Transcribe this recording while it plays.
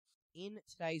In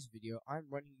today's video, I'm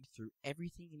running you through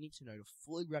everything you need to know to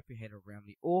fully wrap your head around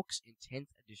the Orks in 10th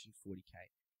edition 40k.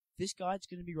 This guide's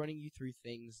going to be running you through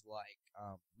things like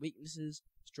weaknesses,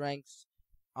 strengths,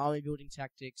 army building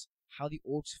tactics, how the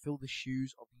Orks fill the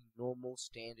shoes of the normal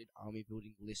standard army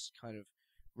building list kind of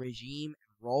regime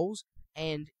and roles,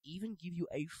 and even give you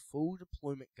a full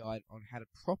deployment guide on how to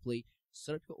properly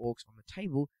set up your Orks on the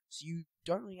table, so you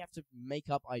don't really have to make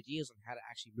up ideas on how to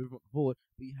actually move them on the board,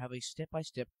 but you have a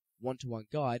step-by-step, one-to-one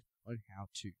guide on how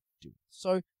to do it.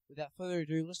 So, without further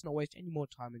ado, let's not waste any more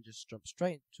time and just jump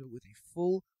straight into it with a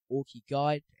full Orky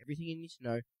guide to everything you need to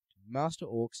know to master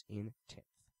Orks in 10th.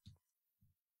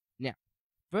 Now,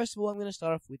 first of all, I'm going to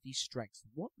start off with the strengths.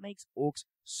 What makes Orks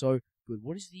so good?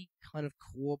 What is the kind of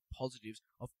core positives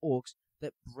of Orks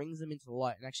that brings them into the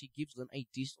light and actually gives them a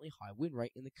decently high win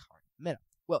rate in the current meta?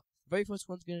 Well, the very first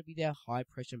one's going to be their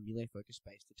high-pressure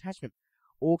melee-focus-based attachment.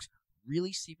 Orks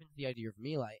really seep into the idea of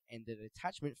melee, and the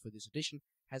attachment for this edition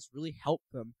has really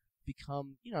helped them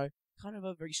become, kind of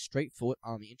a very straightforward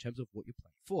army in terms of what you're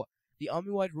playing for. The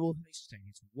army-wide rule of sustain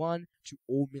 1 to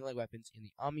all melee weapons in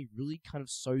the army really kind of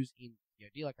sews in the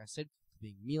idea, like I said, of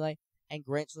being melee, and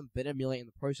grants them better melee in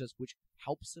the process, which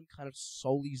helps them kind of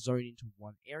solely zone into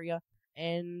one area,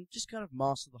 and just kind of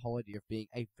master the whole idea of being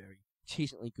a very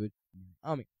decently good melee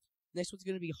army. Next one's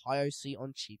going to be high OC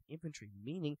on cheap infantry,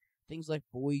 meaning things like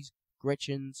boys,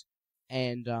 Gretchens,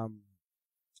 and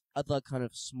other kind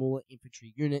of smaller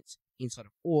infantry units inside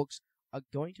of Orks are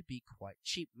going to be quite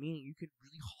cheap, meaning you can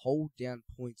really hold down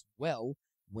points well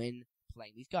when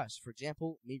playing these guys. For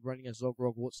example, me running a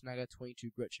Zogrog Wartsnagger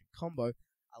 22 Gretchen combo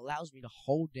allows me to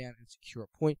hold down and secure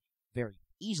a point very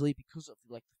easily because of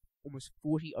the almost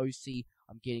 40 OC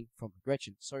I'm getting from the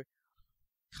Gretchen. So,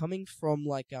 coming from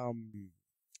high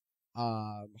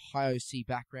OC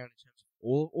background in terms of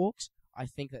all of Orks, I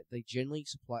think that they generally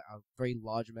supply a very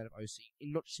large amount of OC,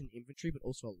 not just in infantry, but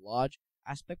also a large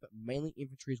aspect, but mainly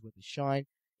infantry is where they shine,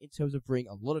 in terms of bringing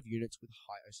a lot of units with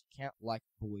high OC count, like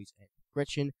boys and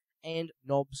Gretchen, and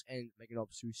Knobs and Mega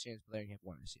Knobs, who stands but they only have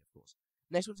 1 OC, of course.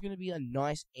 Next one's going to be a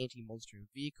nice anti-monstering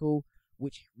vehicle,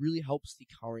 which really helps the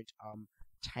current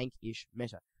tank-ish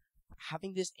meta.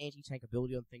 Having this anti-tank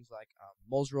ability on things like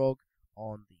Mozrog,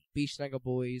 on the Beast Snagger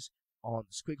boys, on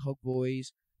the Squighog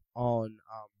boys, on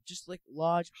just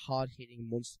large, hard-hitting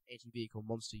anti-vehicle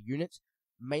monster units,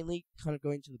 mainly kind of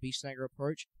going to the Beast Snagger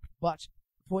approach, but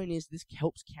the point is this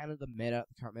helps counter the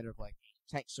current meta of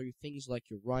tanks, so things like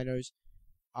your Rhinos,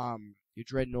 your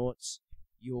Dreadnoughts,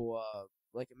 your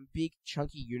big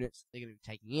chunky units they're going to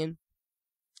be taking in.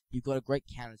 You've got a great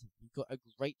counter, you've got a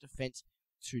great defense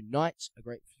to Knights, a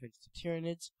great defense to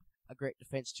Tyranids, a great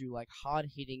defense to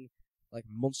hard-hitting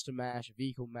monster mash,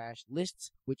 vehicle mash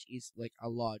lists, which is a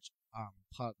large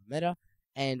part of the meta,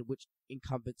 and which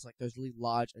encompasses those really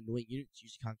large, annoying units you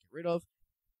usually can't get rid of.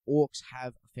 Orks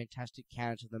have a fantastic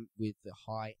counter to them with the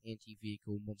high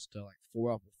anti-vehicle monster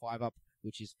 4-up or 5-up,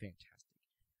 which is fantastic.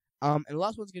 And the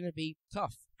last one's going to be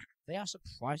tough. They are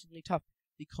surprisingly tough.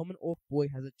 The common Ork boy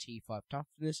has a T5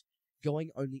 toughness, going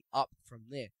only up from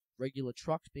there. Regular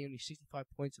trucks being only 65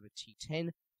 points of a T10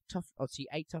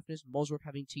 T8 toughness, Mozrog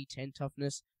having T10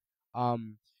 toughness,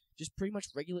 just pretty much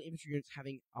regular infantry units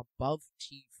having above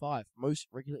T5. Most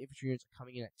regular infantry units are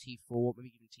coming in at T4,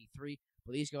 maybe even T3,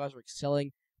 but these guys are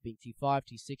excelling, being T5,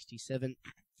 T6, T7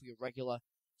 for your regular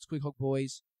Squighog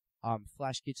boys,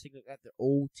 Flash Kids, things like that. They're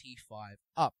all T5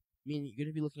 up, meaning you're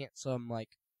going to be looking at some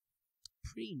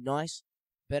pretty nice,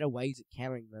 better ways at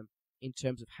countering them in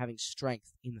terms of having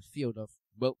strength in the field of,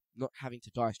 not having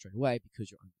to die straight away because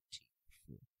you're under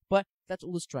T4. But that's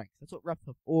all the strength. That's what wraps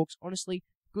up Orks. Honestly,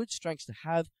 good strengths to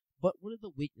have, but what are the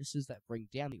weaknesses that bring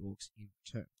down the Orks in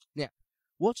return? Now,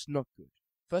 what's not good?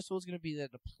 First of all, is going to be their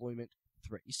deployment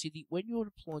threat. You see, when you're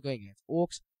going against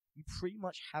Orks, you pretty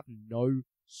much have no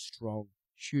strong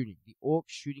shooting. The Ork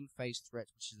shooting phase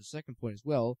threats, which is the second point as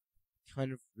well,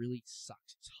 kind of really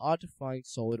sucks. It's hard to find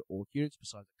solid Ork units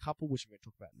besides a couple, which I'm going to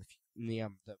talk about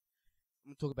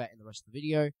in the rest of the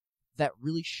video, that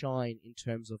really shine in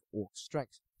terms of Ork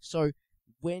strengths. So,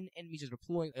 when enemies are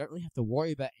deploying, they don't really have to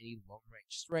worry about any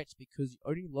long-range threats, because the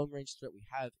only long-range threat we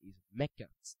have is mech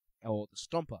guns, or the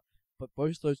Stomper. But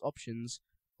both those options,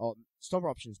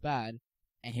 Stomper option is bad,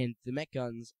 and the mech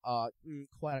guns are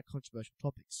quite a controversial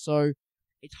topic. So,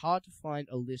 it's hard to find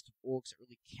a list of Orks that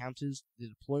really counters the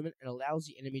deployment and allows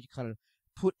the enemy to kind of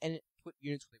put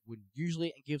units where they wouldn't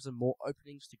usually, and gives them more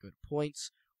openings to go to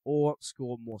points or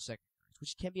score more secondaries,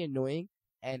 which can be annoying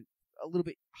and a little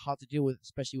bit hard to deal with,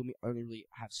 especially when we only really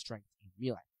have strength in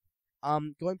melee.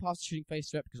 Going past the shooting phase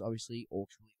threat, because obviously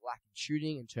Orks really lack in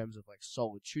shooting in terms of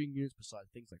solid shooting units besides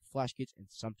things like flash kits and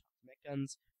sometimes mech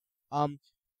guns.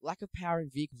 Lack of power in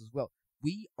vehicles as well.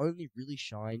 We only really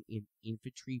shine in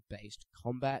infantry-based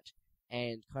combat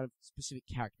and kind of specific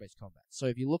character-based combat. So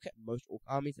if you look at most Orc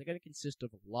armies, they're going to consist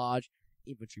of large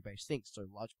infantry-based things. So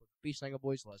large squads of beast snanger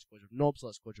boys, large squads of knobs,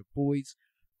 large squads of boys,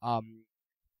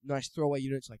 nice throwaway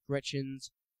units like Gretchens,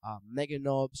 mega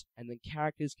knobs, and then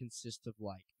characters consist of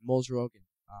like Mozrog and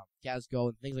Gazgol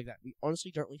and things like that. We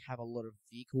honestly don't really have a lot of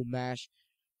vehicle mash.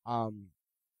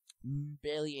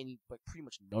 Barely any, but pretty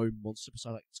much no monster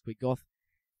besides like Squiggoth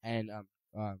and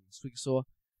Squigosaur.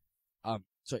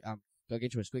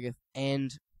 Gargantua Squiggoth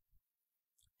and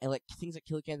like things like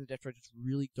Killicans and Death just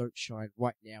really don't shine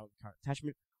right now in the current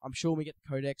attachment. I'm sure when we get the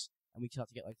Codex and we start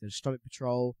to get like the Stomach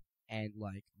Patrol and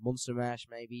like Monster Mash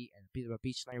maybe and a bit of a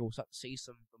Beast Snail, we'll start to see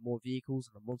some of the more vehicles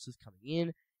and the monsters coming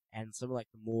in and some of like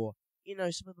the more,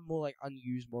 some of the more like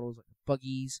unused models like the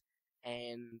buggies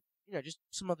and just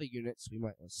some other units we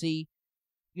might want to see.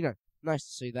 Nice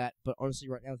to see that, but honestly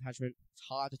right now attachment, it's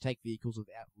hard to take vehicles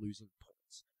without losing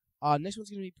points. Next one's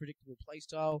going to be predictable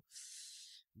playstyle.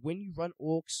 When you run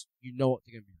Orcs, you know what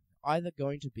they're going to be. They're either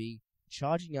going to be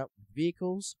charging up with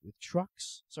vehicles, with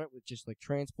trucks, with just like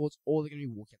transports, or they're going to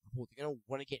be walking up the horde. They're going to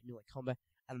want to get melee combat,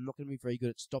 and they're not going to be very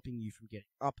good at stopping you from getting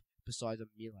up besides a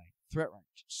melee threat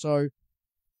range. So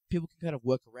people can kind of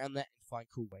work around that and find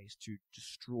cool ways to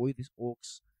destroy this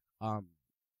Orcs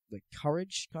like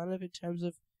courage kind of in terms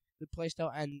of the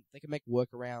playstyle, and they can make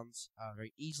workarounds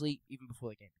very easily even before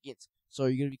the game begins. So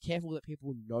you're going to be careful that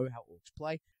people know how Orcs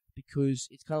play, because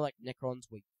it's kind of like Necrons,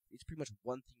 where it's pretty much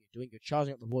one thing you're doing. You're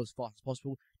charging up the horde as fast as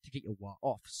possible to get your war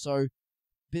off. So,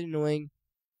 bit annoying,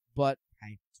 but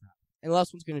hey, it's not. And the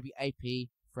last one's going to be AP,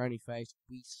 frowny face.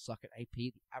 We suck at AP.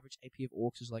 The average AP of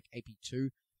Orcs is like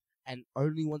AP2, and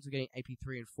only ones who are getting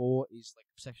AP3 and 4 is like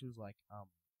sections like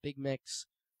Big Mechs,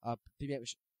 Big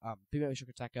Mech Shock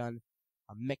Attack Gun,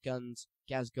 Mech Guns,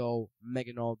 Gazgol,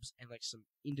 Mega Knobs, and like some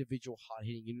individual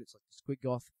hard-hitting units like the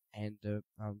Squiggoth and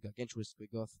Gargantua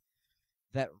Squiggoth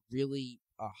that really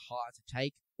are hard to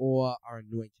take or are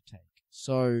annoying to take.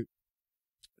 So,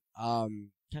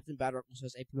 Captain Badrock also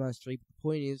has AP-3, but the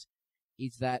point is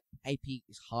that AP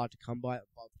is hard to come by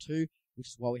above 2, which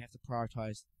is why we have to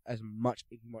prioritize as much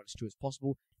AP-2 as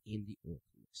possible in the Orc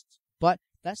list. But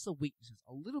that's the weaknesses.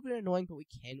 A little bit annoying, but we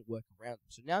can work around them.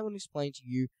 So now I'm going to explain to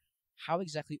you how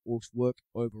exactly Orcs work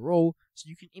overall, so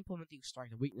you can implement these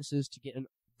strengths and weaknesses to get a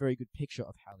very good picture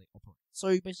of how they operate.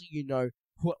 So basically you know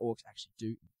what Orcs actually do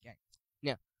in the game.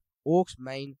 Now, Orcs'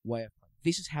 main way of playing.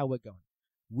 This is how we're going.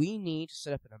 We need to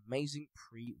set up an amazing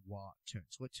pre-war turn.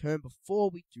 So a turn before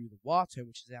we do the war turn,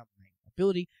 which is our main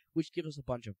ability, which gives us a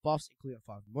bunch of buffs, including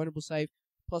a 5 vulnerable save,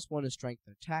 +1 in strength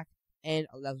and attack, and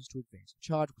allows us to advance and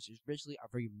charge, which is basically a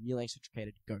very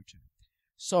melee-centricated go-turn.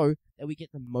 So that we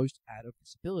get the most out of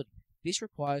this ability. This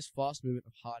requires fast movement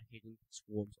of hard-hitting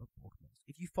swarms of Orc monsters.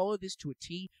 If you follow this to a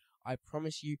T, I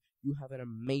promise you, you have an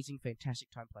amazing, fantastic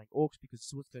time playing Orcs, because this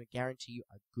is what's going to guarantee you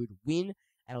a good win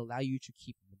and allow you to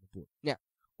keep them on the board. Now,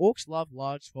 Orcs love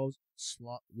large squads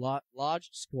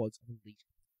of elite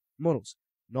models.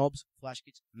 Knobs, flash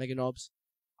kits, mega knobs,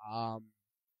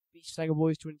 beast snanger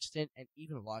boys to an extent, and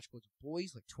even large squads of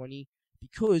boys, like 20,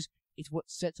 because it's what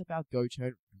sets up our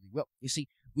go-turn really well. You see,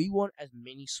 we want as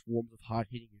many swarms of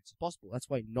hard-hitting units as possible. That's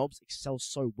why knobs excel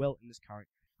so well in this current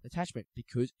attachment,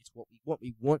 because it's what we want.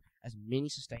 We want as many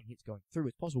sustained hits going through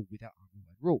as possible without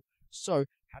override rule. So,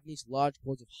 having these large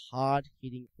squads of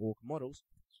hard-hitting Orc models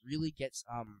really gets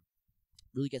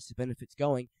the benefits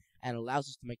going and allows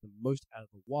us to make the most out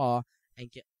of the war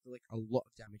and get like a lot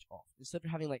of damage off. Instead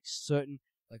of having like certain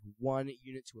like one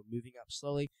units who are moving up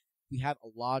slowly, we have a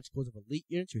large squad of elite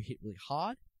units who hit really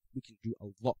hard. We can do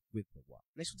a lot with the war.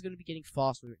 Next one's going to be getting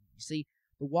fast movement. You see,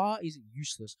 the war is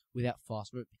useless without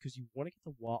fast movement, because you want to get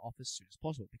the war off as soon as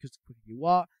possible, because the quicker you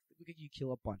are, the quicker you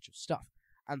kill a bunch of stuff.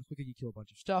 And the quicker you kill a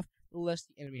bunch of stuff, the less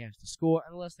the enemy has to score,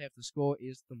 and the less they have to score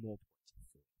is the more points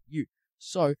for you.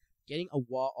 So, getting a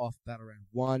war off battle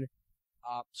round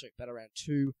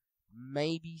 2,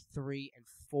 maybe 3 and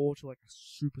 4 to like a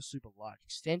super, super large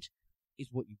extent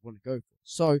is what you want to go for.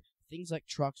 So, things like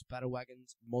trucks, battle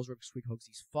wagons, Mozrog, Squighogs,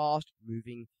 these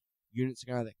fast-moving units are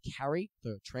going to either carry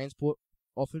the transport,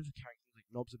 often for carrying things like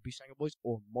knobs and beast snanger boys,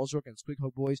 or Mozrog and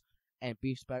Squighog boys, and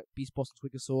beast boss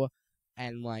and Squigosaur,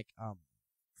 and like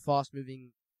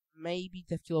fast-moving, maybe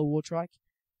Death Killer Wartrike.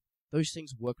 Those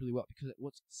things work really well because it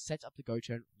what sets up the go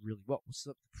turn really well. It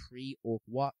sets up the pre-Orc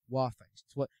war phase.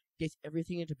 It's what gets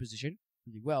everything into position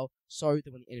really well, so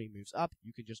that when the enemy moves up,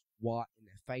 you can just war in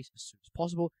their face as soon as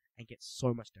possible and get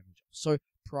so much damage off. So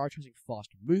prioritizing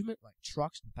faster movement like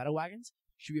trucks and battle wagons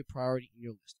should be a priority in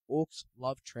your list. Orcs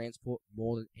love transport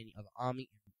more than any other army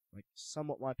like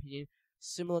somewhat my opinion,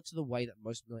 similar to the way that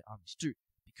most melee armies do,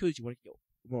 because you want to get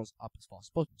your models up as fast as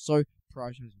possible. So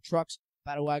prioritizing trucks,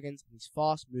 battle wagons, and these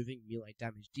fast-moving melee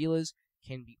damage dealers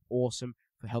can be awesome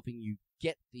for helping you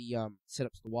get the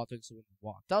setup to the wild turn, so when the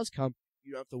wild does come,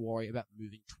 you don't have to worry about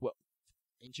moving 12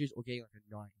 inches or getting like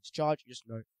a 9-inch charge. You just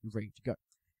know you're ready to go.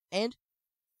 And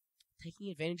taking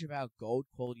advantage of our gold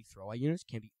quality throwaway units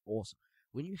can be awesome.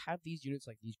 When you have these units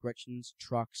like these Gretchens,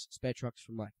 trucks, spare trucks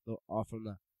from from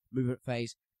the movement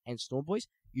phase, and Storm Boys,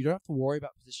 you don't have to worry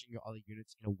about positioning your other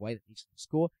units in a way that needs to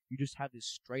score. You just have this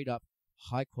straight up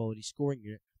high quality scoring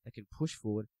unit that can push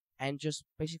forward and just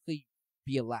basically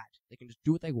be a lad. They can just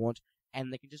do what they want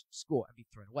and they can just score and be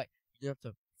thrown away. You don't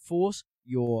have to force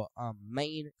your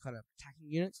main kind of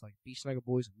attacking units like Beast Snagger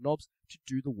Boys and Knobs to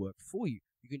do the work for you.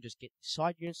 You can just get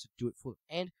side units to do it for them.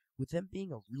 And with them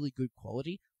being a really good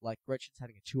quality, like Gretchen's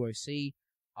having a 2OC,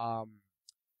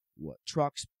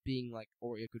 Trucks being like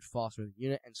already a good fast moving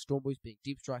unit, and Stormboys being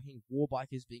deep striking,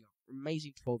 Warbikers being an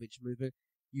amazing 12-inch movement,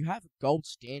 you have gold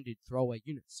standard throwaway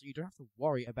units, so you don't have to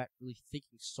worry about really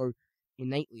thinking so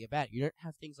innately about it. You don't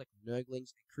have things like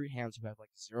Nurglings and Crude Hounds who have like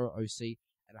 0 OC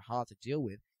and are hard to deal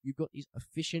with. You've got these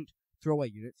efficient throwaway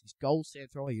units, these gold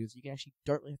standard throwaway units, you can actually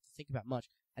don't really have to think about much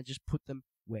and just put them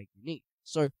where you need.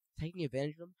 So taking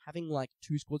advantage of them, having like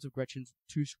 2 squads of Gretchens,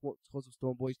 2 squads of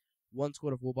Stormboys, 1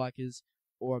 squad of Warbikers,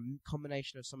 or a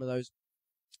combination of some of those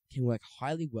can work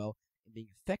highly well in being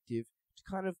effective to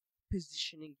kind of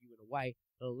positioning you in a way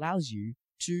that allows you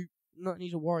to not need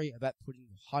to worry about putting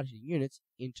the hard-hitting units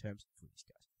in terms for these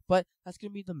guys. But that's going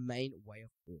to be the main way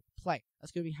of Orc play.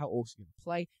 That's going to be how Orcs are going to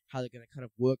play, how they're going to kind of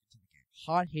work into the game.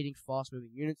 Hard-hitting, fast-moving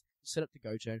units to set up the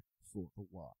go turn for the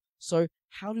war. So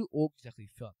how do Orcs exactly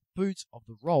fill out the boots of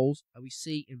the roles that we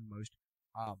see in most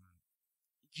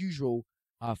usual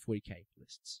 40k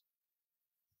lists?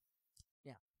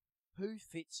 Who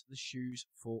fits the shoes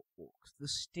for Orcs? The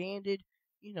standard,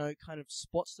 kind of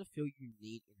spots to fill you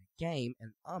need in a game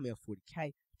and army of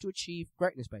 40k to achieve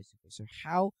greatness, basically. So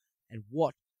how and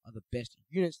what are the best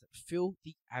units that fill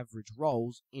the average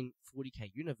roles in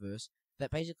 40k universe that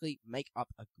basically make up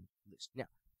a good list? Now,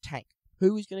 tank.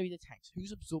 Who is going to be the tanks?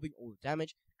 Who's absorbing all the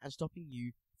damage and stopping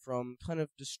you from kind of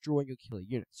destroying your killer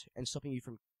units and stopping you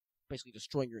from basically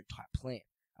destroying your entire plan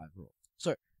overall?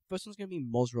 So, first one's going to be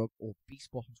Mozrog or Beast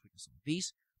Bottoms Wickersaw.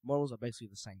 These models are basically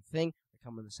the same thing. They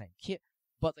come in the same kit,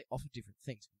 but they offer different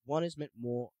things. One is meant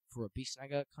more for a Beast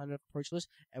Snagger kind of approach list,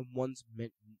 and one's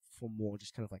meant for more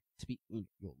just kind of like to be in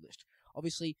your list.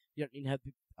 Obviously, you don't need to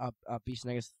have a Beast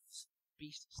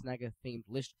Snagger themed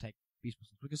list to take Beast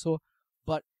Bottoms Wickersaw,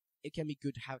 but it can be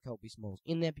good to have a couple Beast models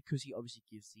in there because he obviously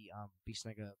gives the Beast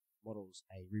Snagger models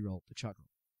a reroll the charge roll.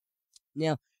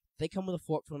 Now, they come with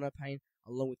a 4-up for no pain,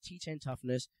 along with T10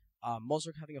 toughness,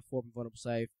 Mozrog having a 4-up vulnerable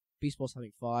save, Beast Boss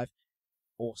having 5.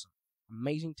 Awesome.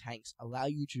 Amazing tanks, allow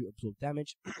you to absorb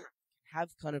damage,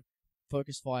 have kind of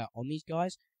focus fire on these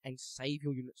guys, and save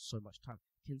your units so much time.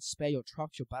 Can spare your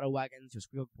trucks, your battle wagons, your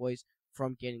squiggle boys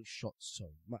from getting shot so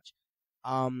much.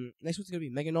 Next one's going to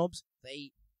be Mega Knobs.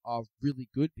 They are really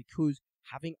good because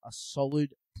having a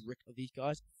solid brick of these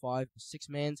guys, 5 or 6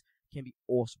 mans, can be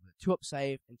awesome. With a 2-up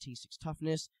save and T6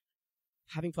 toughness,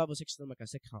 having 5 or 6 of them, like I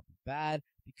said, can't be bad,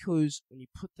 because when you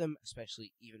put them,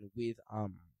 especially even with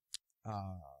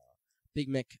Big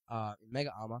Mech in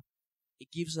Mega Armor, it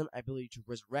gives them ability to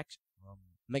resurrect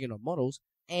Mega Knob models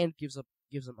and gives them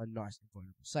a nice and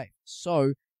vulnerable save.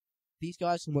 So these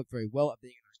guys can work very well at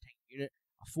being a nice tank unit,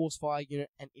 a force fire unit,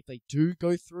 and if they do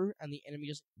go through and the enemy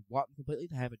doesn't wipe them completely,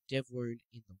 they have a dev wound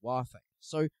in the war phase.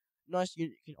 So nice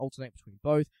unit, you can alternate between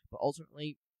both, but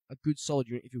ultimately a good solid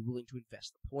unit if you're willing to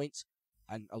invest the points,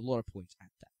 and a lot of points at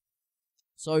that.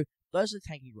 So those are the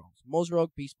tanky roles. Mozrog,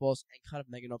 Beast Boss, and kind of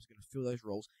Mega Knobs are going to fill those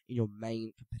roles in your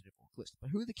main competitive Orc list.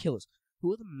 But who are the killers?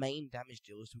 Who are the main damage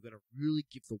dealers who are going to really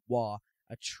give the war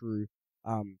a true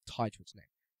tie to its name?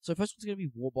 So first one's going to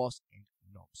be Warboss and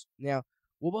Knobs. Now,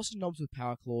 Warboss and Knobs with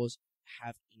Power Claws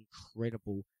have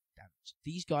incredible damage.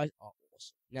 These guys are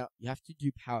awesome. Now, you have to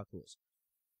do Power Claws.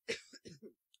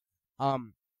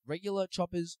 Regular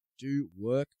choppers do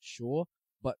work, sure,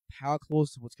 but Power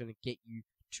Claws is what's going to get you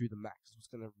to the max. It's what's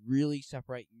going to really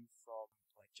separate you from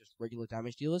like just regular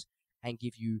damage dealers and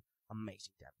give you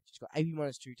amazing damage. It's got AP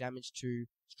 -2 damage to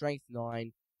Strength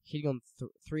 9, hitting on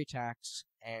 3 attacks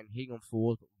and hitting on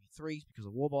 4s, but with 3s because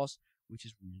of Warboss, which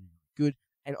is really, really good.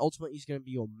 And ultimately, he's going to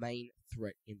be your main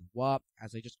threat in the war,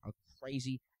 as they just are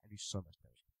crazy and do so much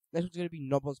damage. Next one's going to be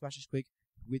Knob-on Smasher Squig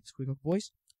with Squiggle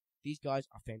Boys. These guys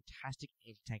are fantastic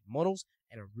anti-tank models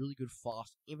and a really good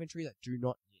fast infantry that do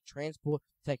not need transport.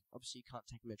 Obviously, you can't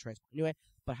take them in transport anyway,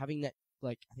 but having that,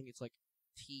 like, I think it's like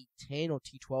T10 or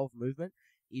T12 movement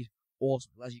is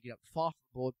awesome. It allows you to get up far from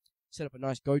the board, set up a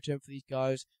nice go term for these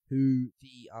guys who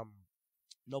the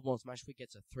Noble on Smash Quick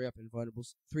gets a 3-up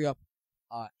invulnerables, 3-up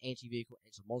anti-vehicle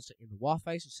and some monster in the war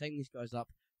phase. So setting these guys up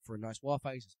for a nice war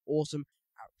phase is awesome.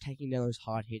 Taking down those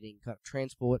hard-hitting kind of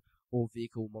transport or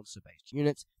vehicle monster-based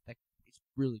units, it's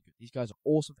really good. These guys are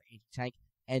awesome for anti-tank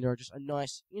and are just a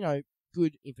nice,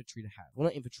 good infantry to have. Well,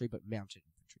 not infantry, but mounted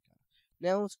infantry.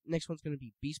 Now, next one's going to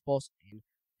be Beast Boss and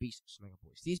Beast Sniper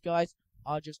Boys. These guys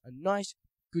are just a nice,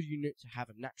 good unit to have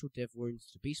a natural dev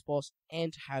wounds to Beast Boss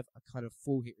and to have a kind of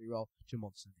full hit reroll to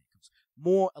monster vehicles.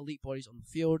 More elite bodies on the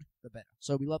field, the better.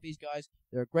 So we love these guys.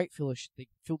 They're a great filler. They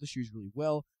fill the shoes really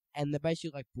well, and they're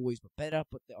basically like boys but better.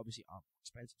 But they obviously are more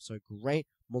expensive. So great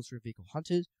monster vehicle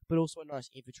hunters, but also a nice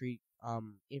infantry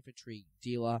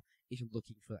dealer if you're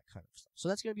looking for that kind of stuff. So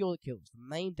that's going to be all the kills, the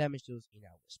main damage dealers in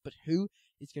our list. But who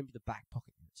is going to be the back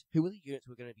pocket units? Who are the units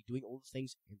who are going to be doing all the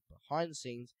things behind the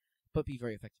scenes, but be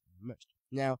very effective in the most?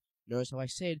 Now, notice how I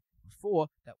said before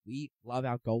that we love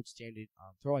our gold standard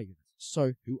thrower units.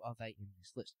 So who are they in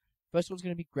this list? First one's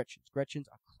going to be Gretchens. Gretchens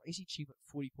are crazy cheap at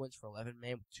 40 points for 11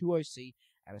 man with 2 OC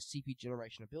and a CP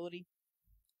generation ability.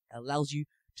 It allows you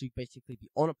to basically be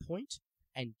on a point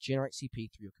and generate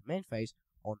CP through your command phase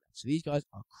on that. So these guys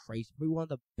are crazy. Probably one of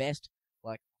the best,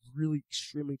 really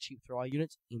extremely cheap thrower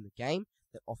units in the game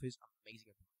that offers amazing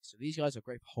abilities. So these guys are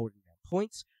great for holding down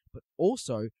points, but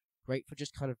also great for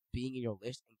just kind of being in your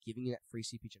list and giving you that free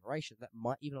CP generation that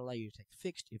might even allow you to take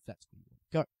fixed if that's where you want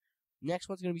to go. Next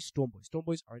one's going to be Storm Boys. Storm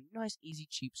Boys are a nice, easy,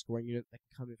 cheap scoring unit that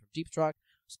can come in from Deep Strike,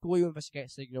 score your investigate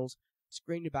signals,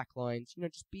 screen your back lines,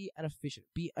 just be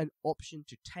an option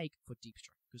to take for Deep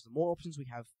Strike. Because the more options we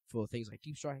have for things like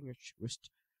Deep Striking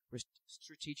or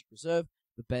Strategic Reserve,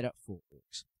 the better for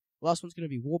Orks. The last one's going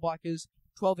to be Warbikers,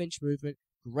 12-inch movement,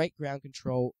 great ground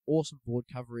control, awesome board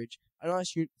coverage, a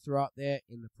nice unit to throw out there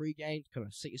in the pre-game to kind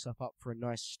of set yourself up for a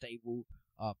nice, stable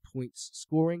points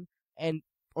scoring, and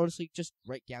honestly, just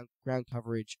great ground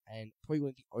coverage, and probably one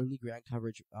of the only ground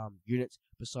coverage units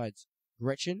besides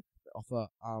Gretchen that offer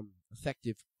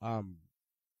effective kind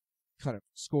of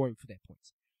scoring for their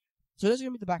points. So those are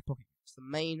going to be the back pocket units. The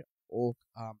main Ork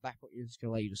back pocket units is going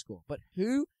to allow you to score. But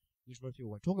who, which most people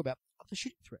won't talk about, are the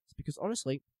shooting threats? Because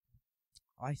honestly,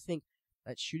 I think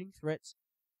that shooting threats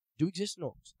do exist in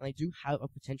Orks, and they do have a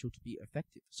potential to be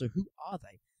effective. So who are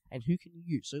they, and who can you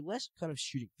use? So less kind of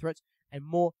shooting threats, and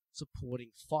more supporting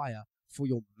fire for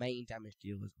your main damage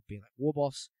dealers, being like War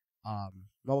Boss,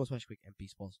 Normal Smash Quick, and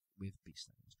Beast Boss with Beast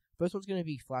Snappers. First one's going to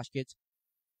be Flash Kits.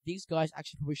 These guys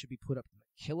actually probably should be put up in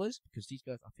the killers, because these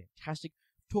guys are fantastic.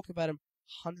 I've talked about them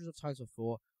hundreds of times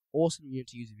before. Awesome unit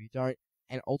to use if you don't,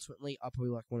 and ultimately are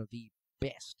probably like one of the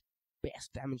best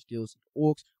damage dealers in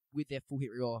Orks with their full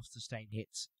hit reroll, sustained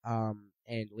hits,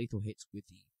 and lethal hits with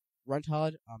the Runt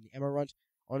Hard, the Ammo Runt.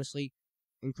 Honestly,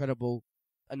 incredible.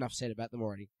 Enough said about them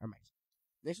already. Amazing.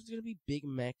 Next one's going to be Big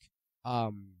Mech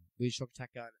with Shock Attack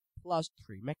Gun plus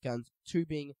 3 mech guns, 2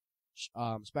 being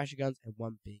Smasher Guns and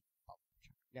 1 being Bubble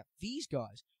Chuck. Now, these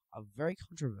guys are very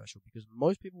controversial because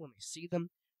most people, when they see them,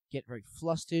 get very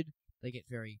flustered, they get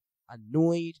very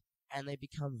annoyed, and they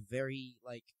become very,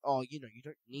 you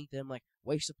don't need them,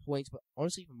 waste of points. But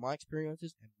honestly, from my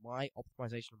experiences and my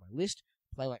optimization of my list,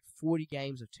 playing 40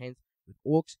 games of 10th with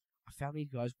Orks, I found these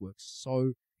guys work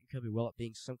so incredibly well at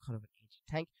being some kind of an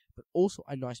anti-tank, but also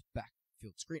a nice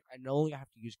backfield screen. I no longer have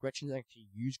to use Gretchens, I actually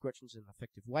use Gretchens in an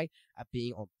effective way at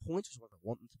being on points, which is what I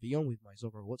want them to be on with my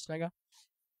Zogger Wartsnagger,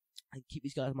 and keep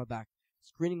these guys on my back,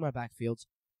 screening my backfields,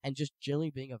 and just generally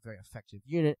being a very effective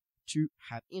unit to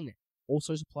have in it.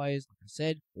 Also suppliers, like I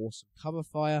said, awesome cover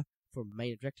fire for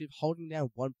main objective, holding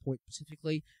down 1 point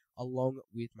specifically, along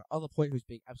with my other point who's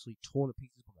being absolutely torn to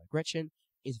pieces by my Gretchen,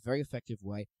 is a very effective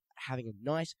way at having a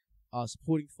nice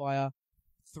supporting fire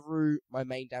through my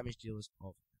main damage dealers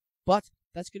of. But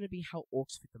that's going to be how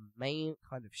Orks fit the main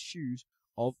kind of shoes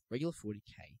of regular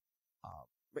 40k,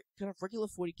 kind of regular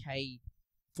 40k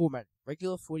format,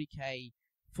 regular 40k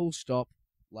full stop,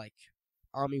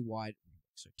 army wide.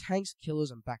 So tanks, killers,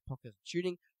 and back pockets and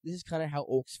shooting. This is kind of how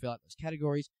Orks fill out those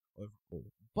categories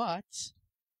overall. But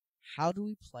how do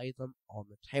we play them on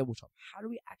the tabletop? How do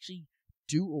we actually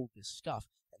do all this stuff?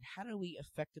 And how do we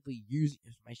effectively use the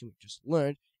information we've just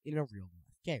learned in a real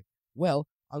life game? Well,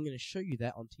 I'm going to show you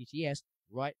that on TTS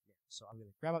right now. So I'm going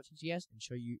to grab up TTS and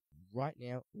show you right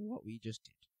now what we just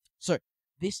did. So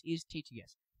this is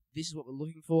TTS. This is what we're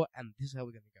looking for, and this is how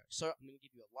we're going to go. So I'm going to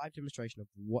give you a live demonstration of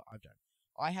what I've done.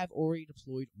 I have already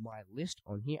deployed my list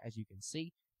on here, as you can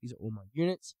see. These are all my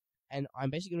units, and I'm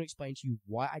basically going to explain to you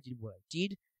why I did what I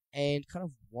did, and kind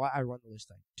of why I run the list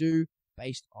I do,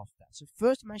 based off that. So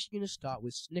first, I'm actually going to start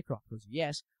with Snickrot, because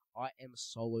yes, I am a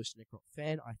solo Snickrot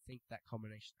fan. I think that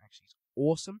combination actually is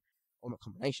awesome. Well, not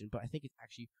combination, but I think it's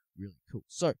actually really cool.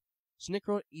 So,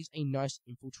 Snickrot is a nice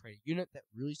infiltrator unit that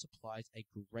really supplies a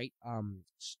great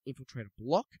infiltrator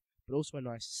block, but also a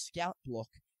nice scout block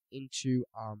into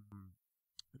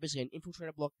basically an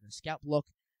infiltrator block and a scout block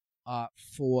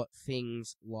for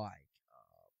things like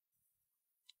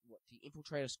the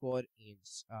infiltrator squad in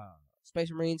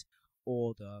Space Marines,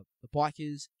 or the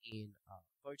bikers in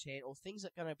Votan, or things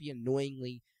that are going to be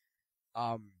annoyingly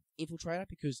infiltrator,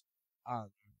 because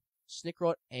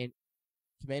Snickrot and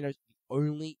Commandos are the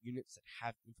only units that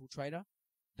have infiltrator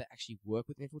that actually work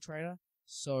with infiltrator.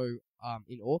 So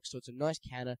in Orks, so it's a nice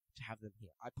counter to have them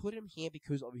here. I put him here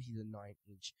because obviously the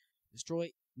 9-inch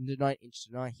destroy, the 9-inch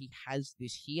deny. He has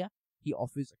this here. He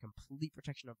offers a complete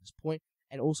protection of this point,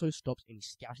 and also stops any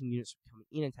scouting units from coming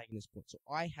in and taking this point. So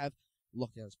I have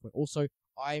locked down this point. Also,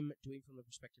 I'm doing from the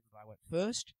perspective that I went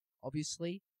first,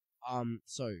 obviously.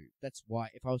 So that's why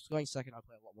if I was going second, I'd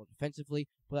play a lot more defensively.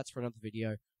 But that's for another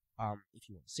video. If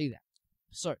you want to see that.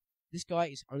 So this guy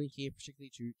is only here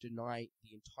particularly to deny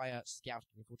the entire scout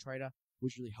and infiltrator,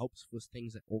 which really helps with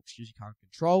things that Orks usually can't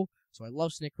control. So I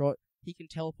love Snickrot. He can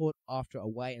teleport after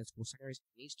away and score secondaries if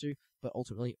he needs to, but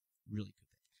ultimately really good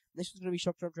there. Next one's going to be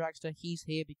Shock Drum Dragster. He's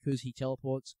here because he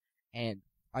teleports, and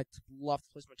I love to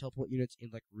place my teleport units in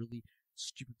like really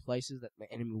stupid places that my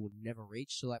enemy will never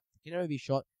reach. So like they can never be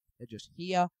shot. They're just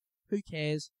here. Who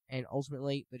cares? And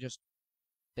ultimately they're just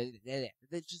there.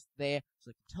 They're just there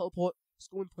so they can teleport,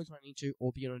 score points when I need to,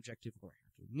 or be on an objective where I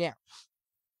have to. Now,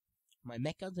 my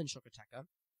mech guns and shock attacker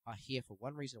are here for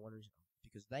one reason only,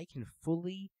 because they can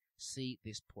fully see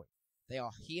this point. They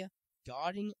are here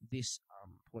guarding this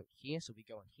point here. So we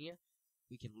go in here,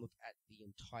 we can look at the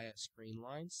entire screen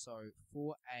line. So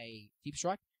for a deep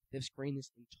strike, they've screened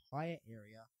this entire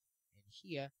area, and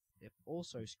here they've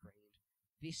also screened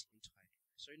this entire area.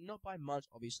 So not by much,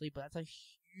 obviously, but that's a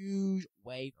huge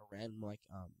wave around like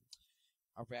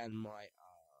my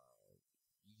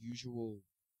usual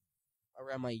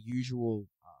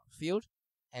field,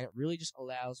 and it really just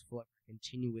allows for like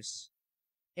continuous.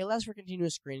 It allows for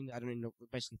continuous screening that I don't even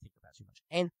basically think about too much.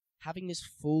 And having this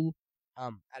full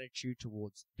attitude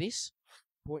towards this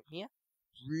point here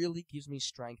really gives me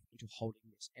strength into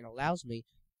holding this, and allows me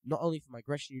not only for my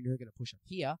aggression unit who are going to push up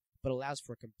here, but allows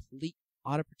for a complete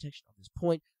utter protection of this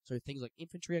point. So things like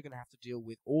infantry are going to have to deal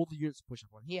with all the units to push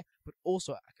up on here, but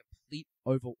also a complete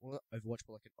overwatch,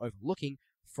 but like an overlooking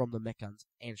from the mech guns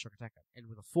and shock attacker. And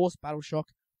with a forced battle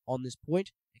shock on this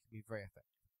point, it can be very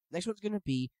effective. Next one's going to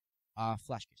be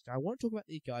flash kits. Now I want to talk about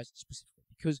these guys specifically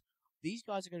because these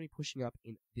guys are going to be pushing up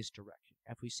in this direction.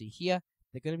 If we see here,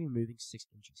 they're going to be moving 6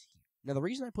 inches here. Now the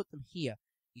reason I put them here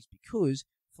is because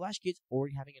flash kits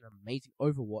already having an amazing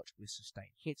overwatch with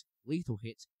sustained hits, lethal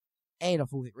hits, and a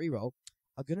full hit reroll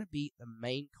are going to be the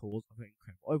main cause of an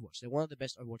incredible overwatch. They're one of the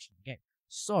best overwatches in the game.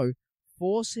 So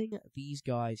forcing these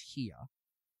guys here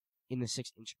in the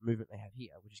 6-inch movement they have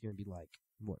here, which is going to be like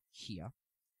what here,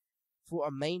 for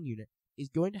a main unit, is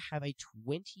going to have a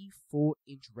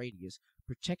 24-inch radius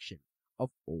protection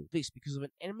of all this. Because if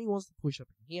an enemy wants to push up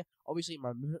in here, obviously in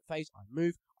my movement phase, I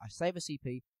move, I save a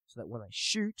CP, so that when I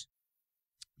shoot,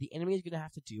 the enemy is going to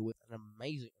have to deal with an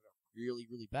amazing, really,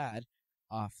 really bad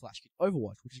flash kit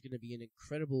overwatch, which is going to be an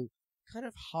incredible, kind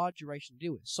of hard duration to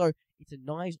deal with. So it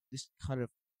denies this kind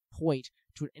of point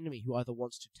to an enemy who either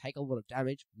wants to take a lot of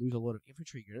damage, lose a lot of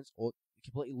infantry units, or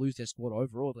completely lose their squad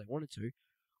overall if they wanted to,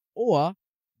 or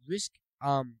risk,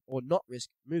 or not risk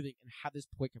moving and have this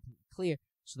point completely clear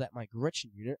so that my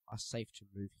Gretchen unit are safe to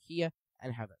move here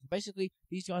and have that. So basically,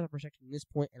 these guys are protecting this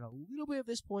point and a little bit of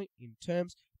this point in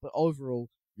terms, but overall,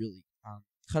 really,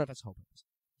 kind of that's the whole purpose.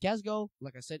 Gazgol,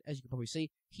 like I said, as you can probably see,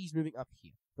 he's moving up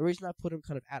here. The reason I put him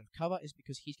kind of out of cover is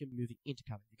because he's going to be moving into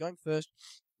cover. If you're going first,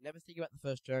 never think about the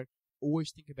first turn.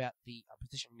 Always think about the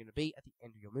position you're going to be at the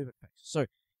end of your movement phase. So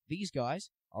these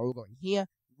guys are all going here,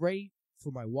 ready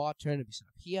for my wild turn to be set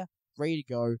up here, ready to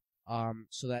go,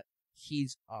 so that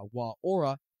his wild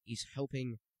aura is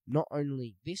helping not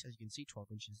only this, as you can see,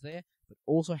 12 inches there, but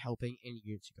also helping any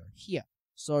units to go here.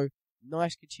 So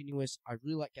nice, continuous. I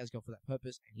really like Gazgol for that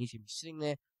purpose, and he's going to be sitting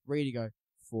there, ready to go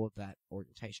for that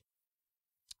orientation.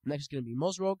 Next is going to be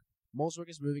Mozrog. Mozrog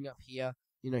is moving up here.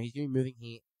 You know, he's going to be moving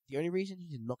here. The only reason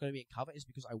he's not going to be in cover is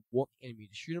because I want the enemy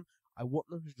to shoot him. I want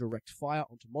them to direct fire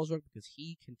onto Mozrog because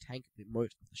he can tank the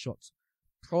most of the shots.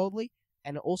 Probably.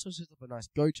 And it also sets up a nice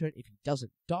go turn if he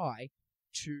doesn't die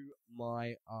to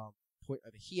my point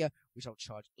over here, which I'll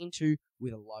charge into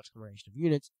with a large combination of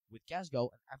units with Gazgol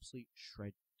and absolutely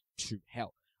shred to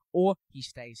hell. Or he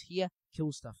stays here,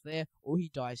 kills stuff there, or he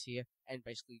dies here and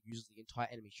basically uses the entire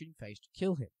enemy shooting phase to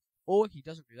kill him. Or he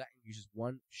doesn't do that and uses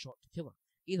one shot to kill him.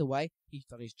 Either way, he's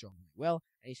done his job really well,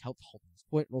 and he's helped hold this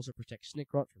point and also protect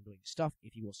Snickrot from doing stuff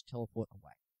if he wants to teleport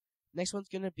away. Next one's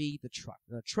going to be the truck.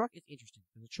 Now, the truck is interesting,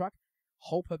 because the truck,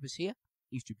 whole purpose here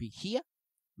is to be here,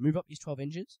 move up these 12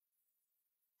 inches,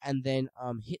 and then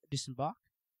hit the disembark.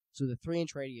 So the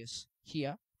 3-inch radius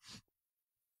here,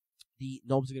 the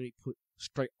knobs are going to be put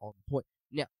straight on the point.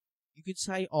 Now, you could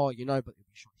say, oh, but it'll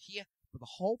be shot here, but the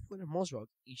whole point of Mozrog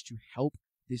is to help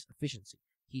this efficiency.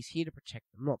 He's here to protect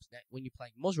the knobs. Now, when you're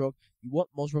playing Mozrog, you want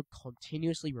Mozrog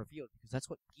continuously revealed, because that's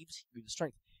what gives you the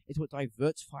strength. It's what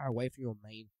diverts fire away from your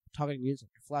main targeting units,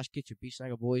 like your Flash Kits, your Beast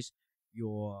Snagger Boys,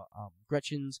 your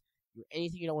Gretchens, your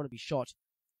anything you don't want to be shot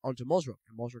onto Mozrog.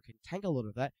 And Mozrog can tank a lot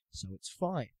of that, so it's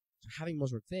fine. So having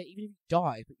Mozrog there, even if he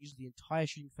dies, but uses the entire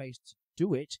shooting phase to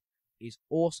do it, is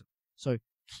awesome. So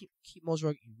keep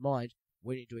Mozrog in mind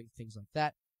when you're doing things like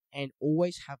that, and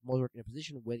always have Mozrog in a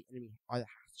position where the enemy either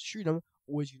has to shoot him,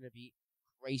 or is going to be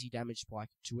crazy damage spike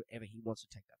to whatever he wants to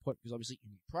take that point, because obviously you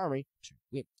need primary to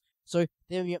win. So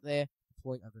they're up there,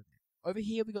 deploying over there. Over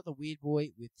here we got the weird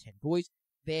boy with 10 boys.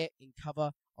 They're in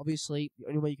cover. Obviously, the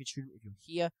only way you can shoot him if you're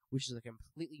here, which is a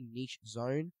completely niche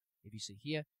zone, if you see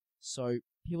here. So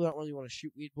people don't really want to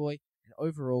shoot weird boy, and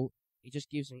overall, it just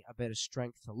gives me a better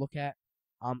strength to look at.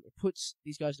 It puts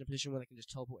these guys in a position where they can just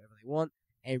teleport wherever they want,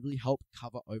 and really help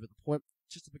cover over the point.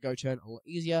 Just a go turn, a lot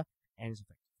easier, and is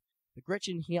effective. The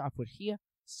Gretchen here I put here,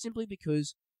 simply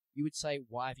because you would say,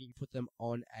 why haven't you put them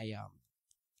on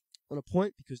a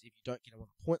point? Because if you don't get them on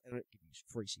a point, they don't give you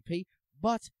free CP.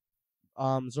 But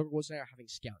Zorgor's now having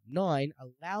Scout 9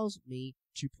 allows me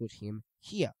to put him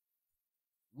here,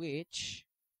 which,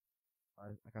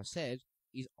 like I said,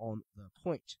 is on the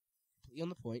point. Completely on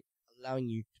the point, allowing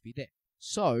you to be there.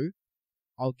 So,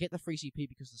 I'll get the free CP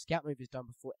because the Scout move is done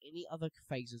before any other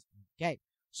phases in the game.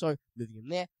 So, moving him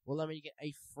there will allow me to get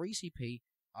a free CP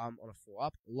on a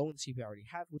 4-up, along with the CP I already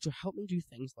have, which will help me do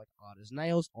things like Arter's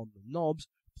Nails on the knobs,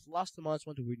 plus the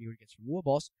 -1 to wound you against from War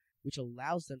Boss, which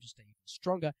allows them to stay even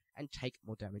stronger and take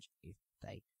more damage if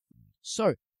they need.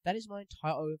 So, that is my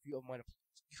entire overview of my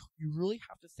deployments. You really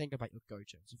have to think about your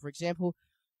go-turn. So, for example,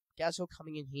 Gazelle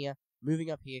coming in here,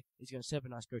 moving up here, is going to set up a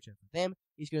nice go-turn for them.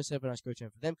 He's going to set up a nice go-turn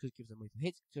for them because it gives them lethal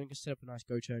hits. He's going to set up a nice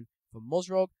go-turn for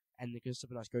Mozrog, and they're going to set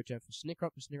up a nice go-turn for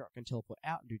Snickrot, because Snickrot can teleport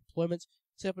out and do deployments.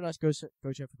 Set up a nice go-turn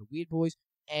for the Weird Boys,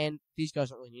 and these guys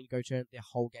don't really need a go-turn. Their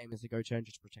whole game is a go-turn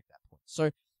just to protect that point.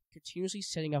 So, continuously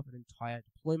setting up an entire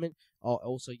deployment. Oh,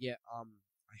 also, yeah, I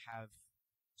have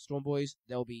Storm Boys.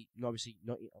 They'll be, obviously,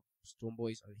 not Storm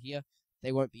Boys over here.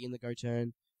 They won't be in the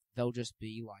go-turn. They'll just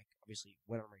be, like, obviously,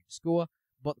 when I'm ready to score.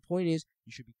 But the point is,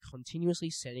 you should be continuously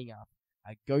setting up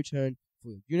a go-turn for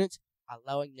your units,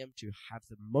 allowing them to have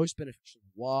the most beneficial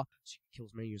war, so you can kill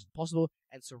as many units as possible,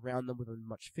 and surround them with as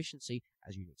much efficiency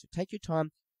as you need. So take your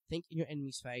time, think in your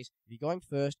enemy's phase. If you're going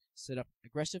first, set up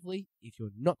aggressively. If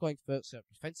you're not going first, set up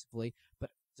defensively.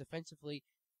 But defensively,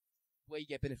 where you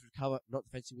get benefit of cover, not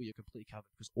defensively where you're completely covered,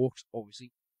 because Orks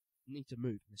obviously need to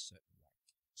move in a certain way.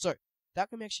 So, that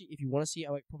can be actually, if you want to see a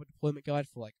proper deployment guide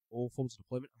for all forms of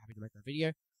deployment, I'm happy to make that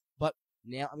video. But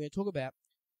now I'm going to talk about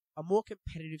a more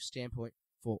competitive standpoint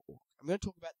for Ork. I'm going to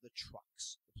talk about the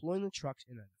trucks, deploying the trucks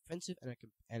in a defensive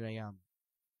and a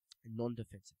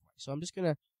non-defensive way. So I'm just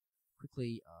going to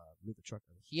quickly move the truck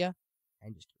over here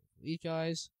and just give it to these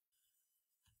guys,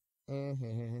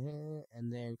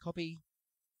 and then copy.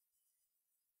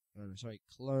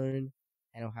 Clone,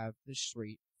 and I'll have this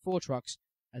 4 trucks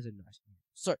as a nice unit.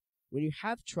 So, when you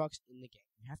have trucks in the game,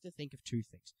 you have to think of 2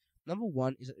 things. Number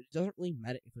 1 is that it doesn't really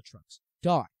matter if the trucks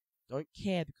die. Don't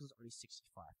care because it's only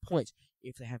 65 points.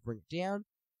 If they have Bring It Down,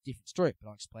 different story, but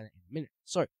I'll explain it in a minute.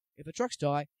 So, if the trucks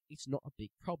die, it's not a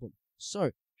big problem.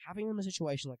 So, having them in a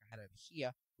situation like I had over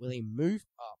here, where they move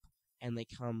up and they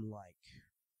come like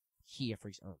here, for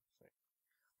example.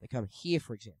 They come here,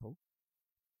 for example.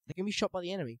 They can be shot by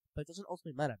the enemy, but it doesn't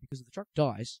ultimately matter, because if the truck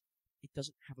dies, it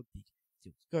doesn't have a big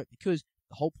deal to go, because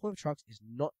the whole point of trucks is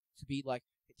not to be like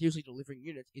continuously delivering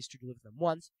units, is to deliver them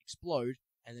once, explode,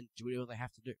 and then do whatever they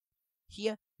have to do.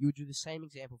 Here, you would do the same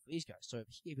example for these guys. So over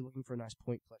here, if you're looking for a nice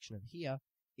point collection over here,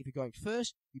 if you're going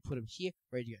first, you put them here,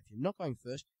 ready to go. If you're not going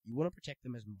first, you want to protect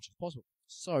them as much as possible.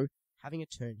 So, having a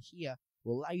turn here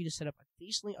will allow you to set up a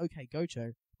decently okay go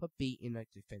turn, but be in a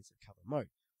defensive cover mode.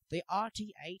 They are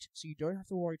T8, so you don't have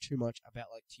to worry too much about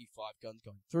like T5 guns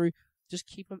going through. Just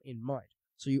keep them in mind.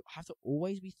 So you have to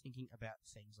always be thinking about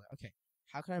things like, okay,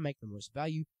 how can I make the most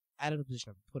value out of the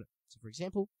position I can put it? So for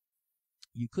example,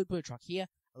 you could put a truck here,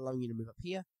 allowing you to move up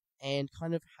here, and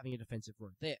kind of having a defensive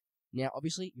road there. Now,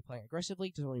 obviously, you're playing aggressively,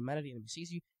 it doesn't really matter if the enemy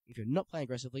sees you. If you're not playing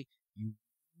aggressively, you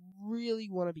really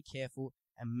want to be careful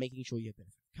and making sure you have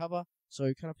benefit of cover.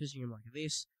 So kind of positioning him like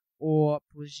this, or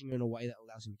positioning him in a way that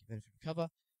allows him to get benefit of cover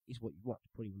is what you want.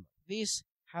 Putting him like this,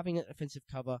 having an offensive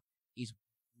cover is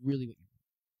really what you want.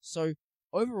 So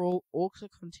overall, Orks are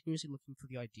continuously looking for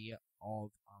the idea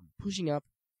of pushing up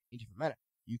in different manner.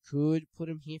 You could put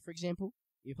him here, for example.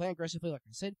 If you're playing aggressively, like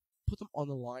I said, put them on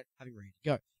the line, having ready to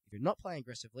go. If you're not playing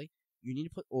aggressively, you need to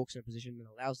put Orks in a position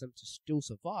that allows them to still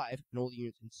survive, and all the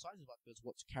units inside survive because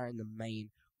what's carrying the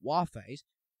main war phase,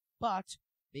 but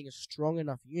being a strong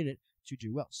enough unit to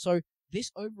do well. So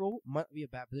this overall might not be a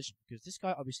bad position, because this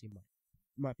guy obviously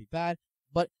might be bad,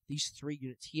 but these 3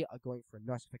 units here are going for a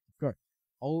nice effective go.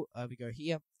 We go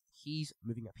here, he's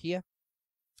moving up here,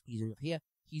 he's moving up here,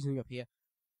 he's moving up here.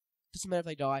 Doesn't matter if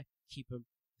they die, keep them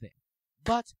there.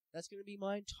 But that's going to be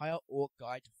my entire Ork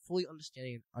guide to fully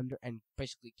understanding and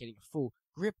basically getting a full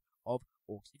grip of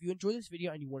Orks. If you enjoyed this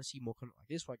video and you want to see more content like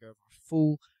this, where I go over a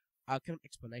full kind of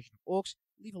explanation of Orks,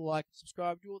 leave a like,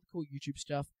 subscribe, do all the cool YouTube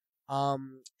stuff,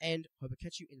 and hope I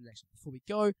catch you in the next one. Before we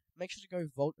go, make sure to go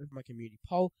vote over my community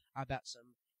poll about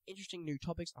some interesting new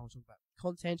topics I want to talk about,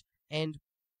 content, and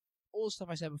all the stuff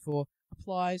I said before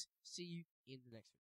applies. See you in the next video.